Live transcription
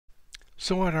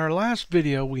So at our last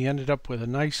video we ended up with a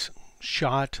nice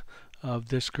shot of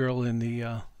this girl in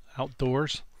the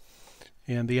outdoors,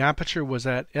 and the aperture was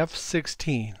at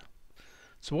f/16.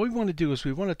 So what we want to do is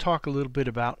we want to talk a little bit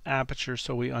about aperture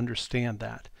so we understand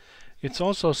that. It's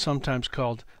also sometimes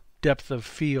called depth of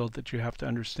field that you have to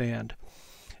understand.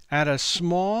 At a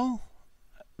small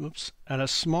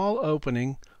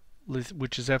opening,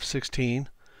 which is f/16,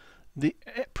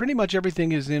 pretty much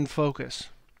everything is in focus.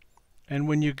 And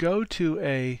when you go to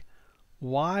a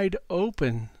wide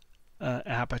open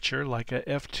aperture like a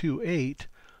f/2.8,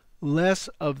 less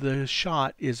of the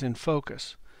shot is in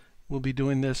focus. We'll be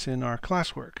doing this in our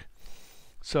classwork.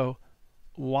 So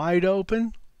wide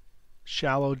open,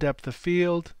 shallow depth of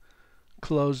field,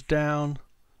 closed down,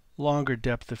 longer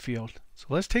depth of field. So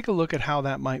let's take a look at how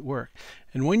that might work.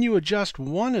 And when you adjust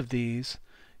one of these,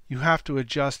 you have to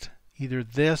adjust either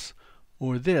this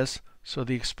or this so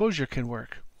the exposure can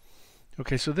work.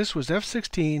 Okay, so this was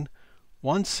f/16,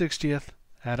 1/60th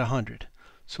at 100.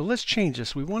 So let's change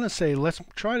this. We want to say, let's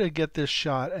try to get this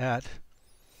shot at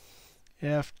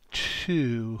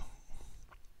f2.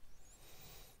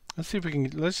 Let's see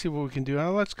what we can do.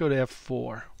 Now let's go to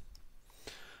f4.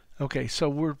 Okay, so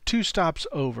we're 2 stops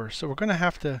over. So we're going to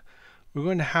have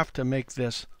to make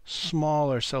this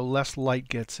smaller so less light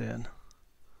gets in.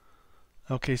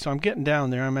 Okay, so I'm getting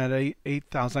down there. I'm at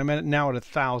 8,000. I'm at now at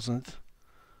 1,000th.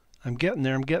 I'm getting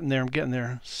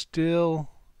there. Still,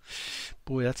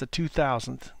 boy, that's a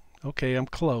 2,000th. Okay, I'm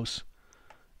close.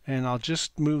 And I'll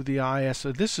just move the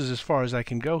ISO. This is as far as I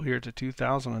can go here to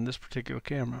 2,000 on this particular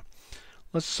camera.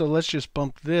 Let's just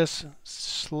bump this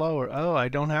slower. Oh, I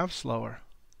don't have slower.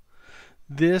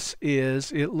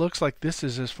 It looks like this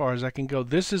is as far as I can go.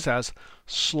 This is as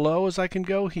slow as I can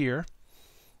go here,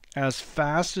 as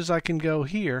fast as I can go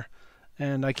here,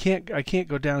 and I can't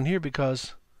go down here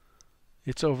because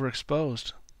it's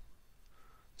overexposed.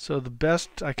 So the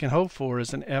best I can hope for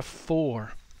is an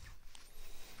f4.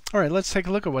 All right, let's take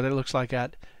a look at what it looks like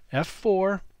at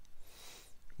f4,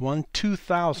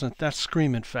 1/2000th. That's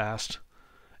screaming fast,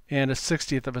 and a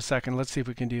 60th of a second. Let's see if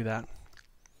we can do that.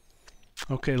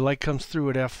 Okay, light comes through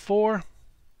at f4.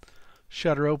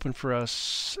 Shutter open for a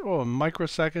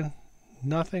microsecond.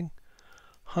 Nothing.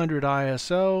 100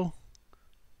 ISO,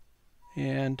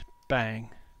 and bang.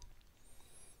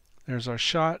 There's our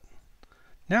shot.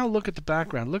 Now look at the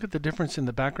background. Look at the difference in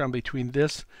the background between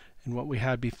this and what we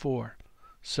had before.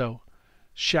 So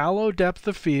shallow depth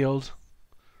of field,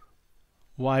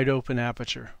 wide open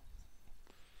aperture.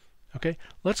 Okay,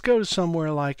 let's go to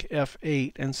somewhere like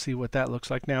f8 and see what that looks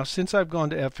like. Now, since I've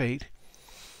gone to f8,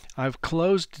 I've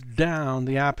closed down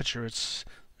the aperture. There's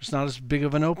not as big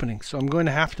of an opening, so I'm going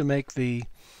to have to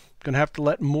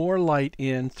let more light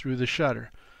in through the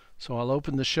shutter. So I'll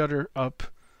open the shutter up,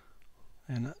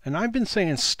 and I've been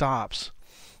saying stops,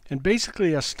 and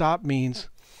basically a stop means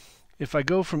if I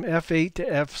go from f8 to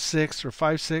f6 or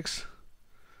 5/6,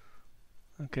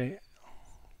 okay,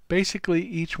 basically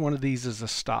each one of these is a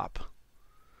stop.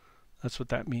 That's what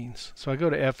that means. So I go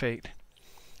to f8.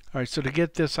 All right, so to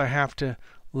get this I have to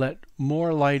let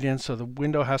more light in, so the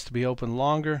window has to be open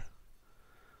longer.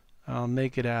 I'll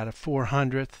make it at a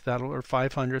 400th, or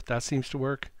 500th. That seems to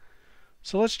work.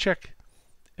 So let's check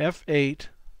f8,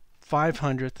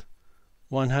 500th,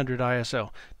 100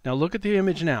 ISO. Now look at the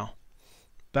image now.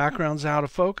 Background's out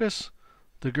of focus.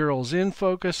 The girl's in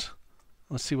focus.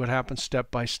 Let's see what happens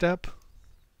step by step.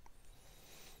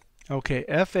 Okay,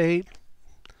 f8.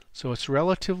 So it's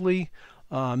relatively,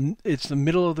 it's the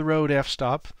middle of the road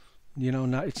f-stop. You know,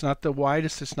 it's not the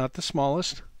widest, it's not the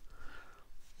smallest.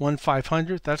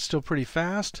 1/500th, that's still pretty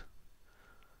fast.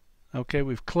 Okay,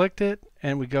 we've clicked it,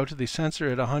 and we go to the sensor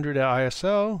at 100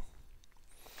 ISO.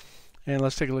 And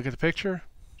let's take a look at the picture.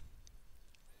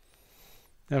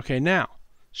 Okay, now,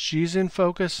 she's in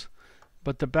focus,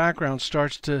 but the background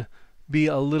starts to be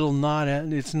a little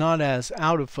it's not as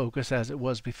out of focus as it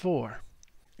was before.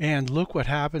 And look what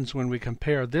happens when we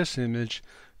compare this image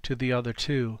to the other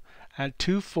two. At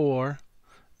 2.4,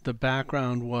 the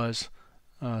background was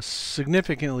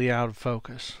significantly out of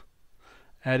focus.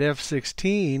 At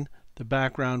f/16, the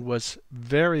background was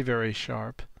very, very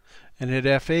sharp. And at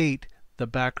f8, the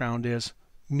background is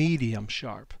medium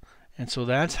sharp. And so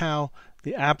that's how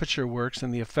the aperture works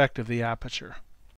and the effect of the aperture.